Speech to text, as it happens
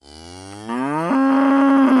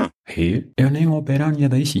ĩyo nĩ ng'ombe ĩrania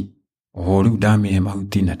thaa ici. Rĩu ndamĩhe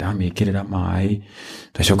mahuti na ndamĩkĩrĩra maĩ,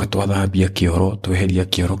 twacoka twathambia kĩoro, tweheria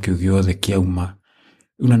kĩoro kĩu gĩothe kĩauma.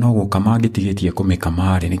 Rĩu na no gũkama ngĩtigĩtie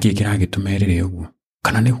kũmĩkama-rĩ, nĩkĩĩ kĩragĩtũma ĩrĩre ũguo?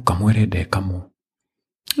 Kana nĩ gũkamwo ĩrenda ĩkamwo?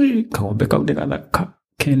 Kagombe kau nĩ gathaka,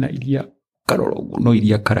 kena iria karora ũguo, no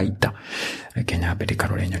iria karaita. Reke nyambe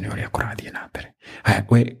ndĩkarore nyone ũrĩa kũrathiĩ na mbere. Haya,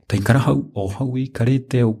 we taikara hau, o hau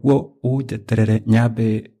wĩikarĩte ũguo, ũnjeterere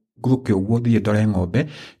nyambe gũke ũguo thiĩ ndore ng'ombe,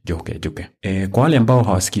 njoke. Kwa wale ambao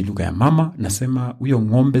hawasikii lugha ya mama, nasema huyo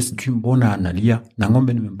ng'ombe sijui mbona analia, na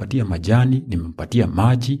ng'ombe nimempatia majani, nimempatia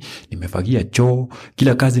maji, nimefagia choo,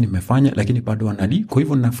 kila kazi nimefanya, lakini bado analia. Kwa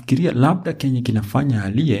hivyo nafikiria labda kenye kinafanya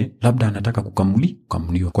alie, labda anataka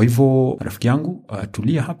kukamuliwa. Kwa hivyo rafiki yangu,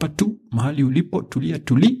 tulia hapa tu, mahali ulipo,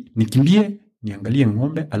 tuli, nikimbie, niangalie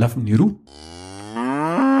ng'ombe, alafu niru.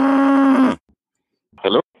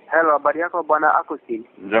 Hello, habari yako bwana Augustine?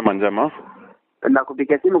 Njema.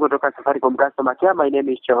 Nakupigia simu kutoka Safaricom Customer Care. My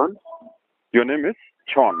name is John. Your name is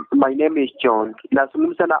John? My name is John.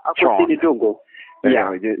 Nazungumza na Augustine Ndongo.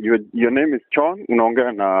 Yeah. Your name is John.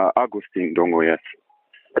 Unaongea na Augustine Ndongo, yes.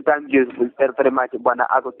 Thank you very much bwana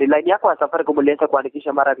Augustine. Line yako ya Safaricom uliweza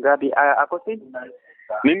kuandikisha mara ngapi Augustine?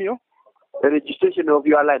 Nini hiyo? The registration of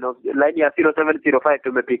your line ya 0705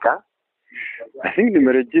 tumepika. I think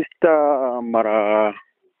nimeregister mara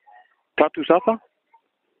 3 sasa.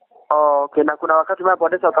 Okay, na kuna wakati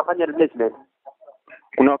umepoteza ukafanya replacement?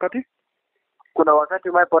 Kuna wakati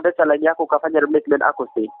umepoteza line yako ukafanya replacement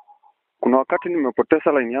Augustine? Kuna wakati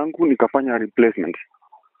nimepoteza line yangu nikafanya replacement.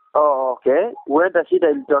 Okay. Huenda shida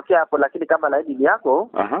ilitokea hapo, lakini kama line ni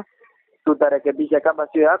yako, tutarekebisha. Kama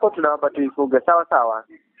sio yako, tunaomba tuifunge. Sawa.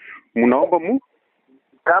 Mnaomba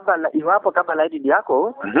iwapo kama line ni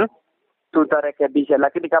yako, tutarekebisha,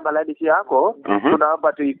 lakini kama line sio yako,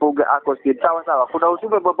 tunaomba tuifunge Augustine. Sawa. Kuna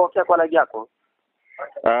ujumbe umepokea kwa line yako?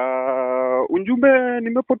 Ujumbe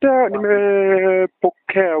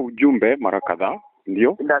nimepokea ujumbe mara kadhaa,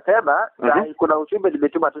 ndio. Nasema kuna ujumbe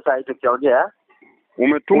nimetuma tu sasa hivi tukiongea.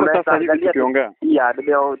 Umetuma sasa hivi tukiongea? Yeah,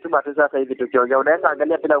 nimetuma tu sasa hivi tukiongea. Unaweza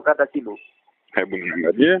angalia bila ukata simu. Hebu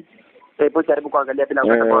niangalie. Jaribu kuangalia bila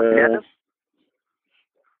ukata mawasiliano.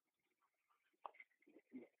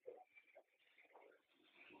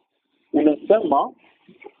 Unasema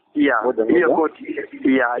hiyo koti.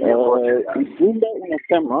 Ujumbe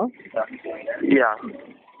unasema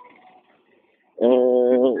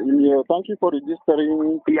thank you for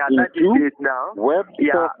registering web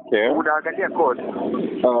software. Unaangalia code.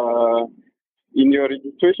 In your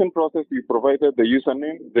registration process you provided the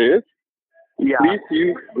username this. Please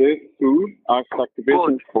use this tool as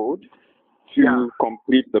activation code to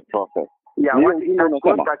complete the process. What is that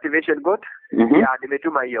code activation code?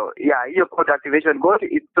 Nimetuma hiyo. Hiyo code activation code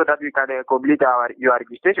is so that we can complete your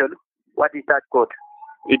registration. What is that code?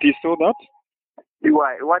 It is so that?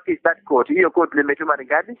 What is that code? Hiyo code nimetuma ni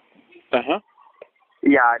gani?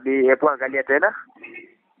 Ni hebu angalia tena.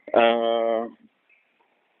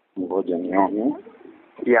 Ngoja nione.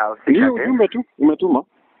 Hiyo ujumbe tu umetuma?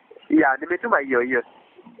 Nimetuma hiyo.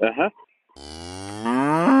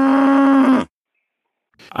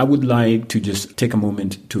 I would like to just take a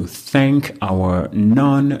moment to thank our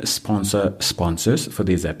non-sponsors for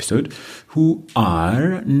this episode, who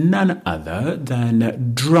are none other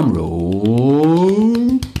than,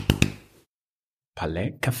 drumroll,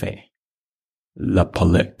 Palais Café. La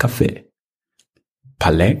Palais Café.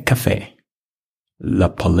 Palais Café. La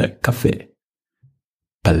Palais Café.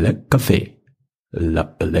 Palais Café. La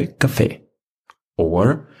Palais Café.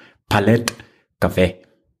 Or Palette Café.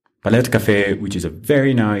 Palette Cafe, which is a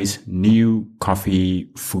very nice new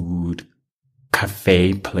coffee, food,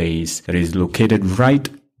 cafe place that is located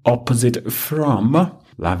right opposite from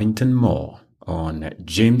Lavington Mall on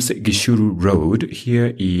James Gishuru Road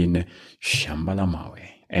here in Shambala Mawe.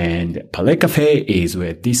 And Palais Cafe is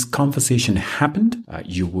where this conversation happened.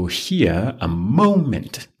 You will hear a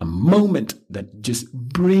moment that just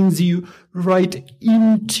brings you right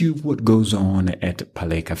into what goes on at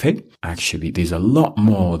Palais Cafe. Actually, there's a lot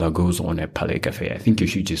more that goes on at Palais Cafe. I think you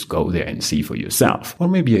should just go there and see for yourself. Or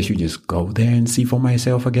maybe I should just go there and see for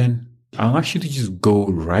myself again. I'll actually just go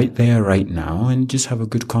right there right now and just have a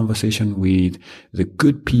good conversation with the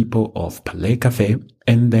good people of Palais Cafe.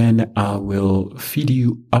 And then I will feed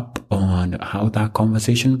you up on how that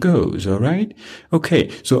conversation goes. All right. Okay.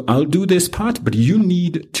 So I'll do this part, but you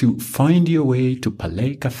need to find your way to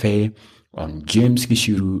Palais Cafe on James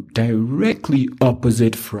Gishuru, directly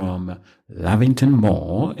opposite from Lavington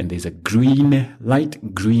Mall, and there's a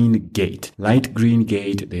light green gate.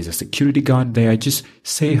 There's a security guard there. Just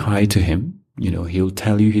say hi to him. He'll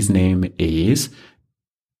tell you his name is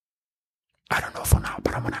I don't know for now,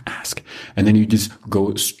 but I'm going to ask. And then you just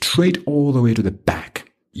go straight all the way to the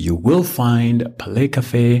back. You will find Palais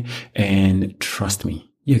Cafe, and trust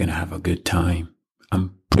me, you're going to have a good time.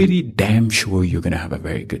 I'm pretty damn sure you're going to have a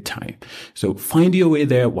very good time. So find your way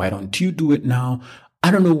there. Why don't you do it now? I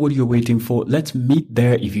don't know what you're waiting for. Let's meet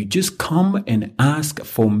there. If you just come and ask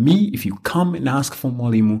for me, if you come and ask for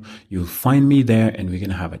Mwalimu, you'll find me there, and we're going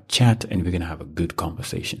to have a chat and we're going to have a good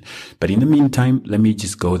conversation. But in the meantime, let me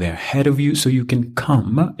just go there ahead of you so you can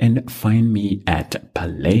come and find me at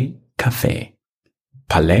Palais Cafe.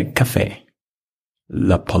 Palais Cafe.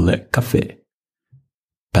 Le Palais Cafe.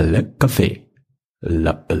 Palais Cafe.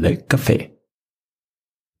 Le Palais Cafe.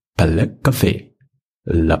 Palais Cafe.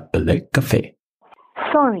 Le Palais Cafe.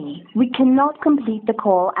 Sorry, we cannot complete the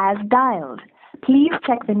call as dialed. Please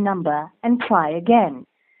check the number and try again.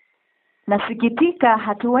 Nasikitika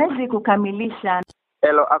hatuwezi kukamilisha.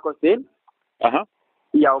 Hello, Akostin? Aha.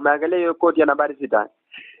 Ya, umeangalia hiyo kodi ya nambari 6?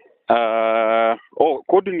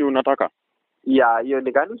 Kodi ni unataka? Ya, hiyo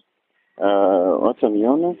ni gani? Wacha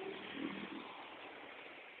nione.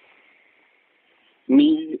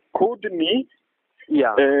 Ni kodi ni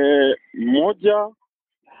ya 1 3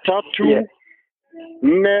 4 5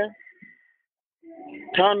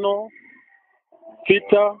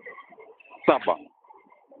 6 7.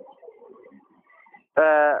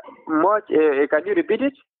 Can you repeat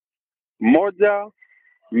it? 1 2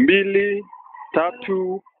 3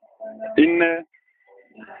 4.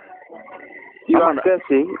 You are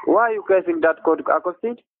guessing. Why are you guessing that code,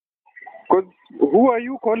 Akostin? Because who are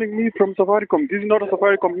you calling me from Safaricom? This is not a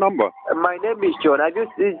Safaricom number. My name is John. Have you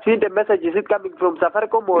seen the message? Is it coming from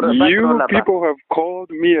Safaricom or a you number? People have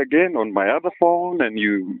called me again on my other phone, and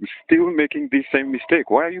you still making this same mistake.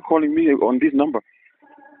 Why are you calling me on this number?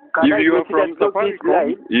 If you are from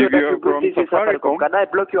Safaricom, can I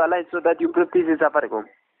block your line so that you prove this is Safaricom?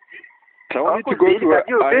 Tell me to go to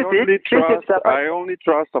I only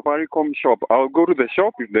trust Safaricom shop. I'll go to the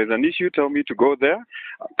shop. If there's an issue, tell me to go there.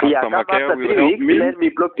 Customer care will help me. Let me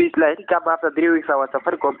block this line. Come after 3 weeks, our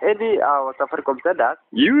Safaricom senders.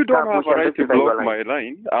 You don't have a right to block my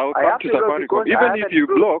line. I'll come to Safaricom. Even if you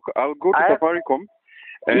block, I'll go to Safaricom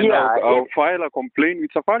and I'll file a complaint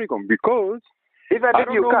with Safaricom because even if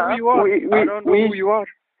you come, I don't know who you are.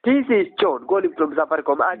 This is John calling from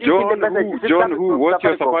Safaricom. John who? What's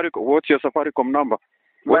your Safaricom number?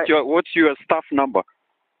 What's your staff number?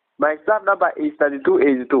 My staff number is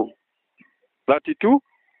 3282.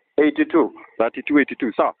 3282.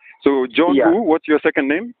 3282. So John who? What's your second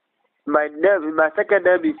name? My second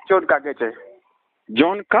name is John Kagete.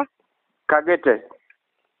 John Kagete.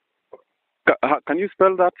 Can you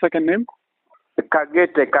spell that second name?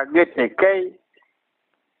 Kagete. K.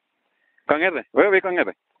 Kangete. Where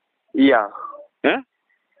Kangete? Yeah. Eh?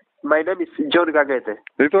 My name is John Kagete.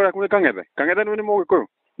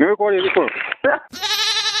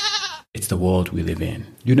 It's the world we live in.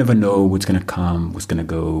 You never know what's going to come, what's going to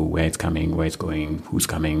go, where it's coming, where it's going, who's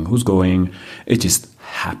coming, who's going. It just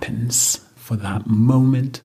happens for that moment.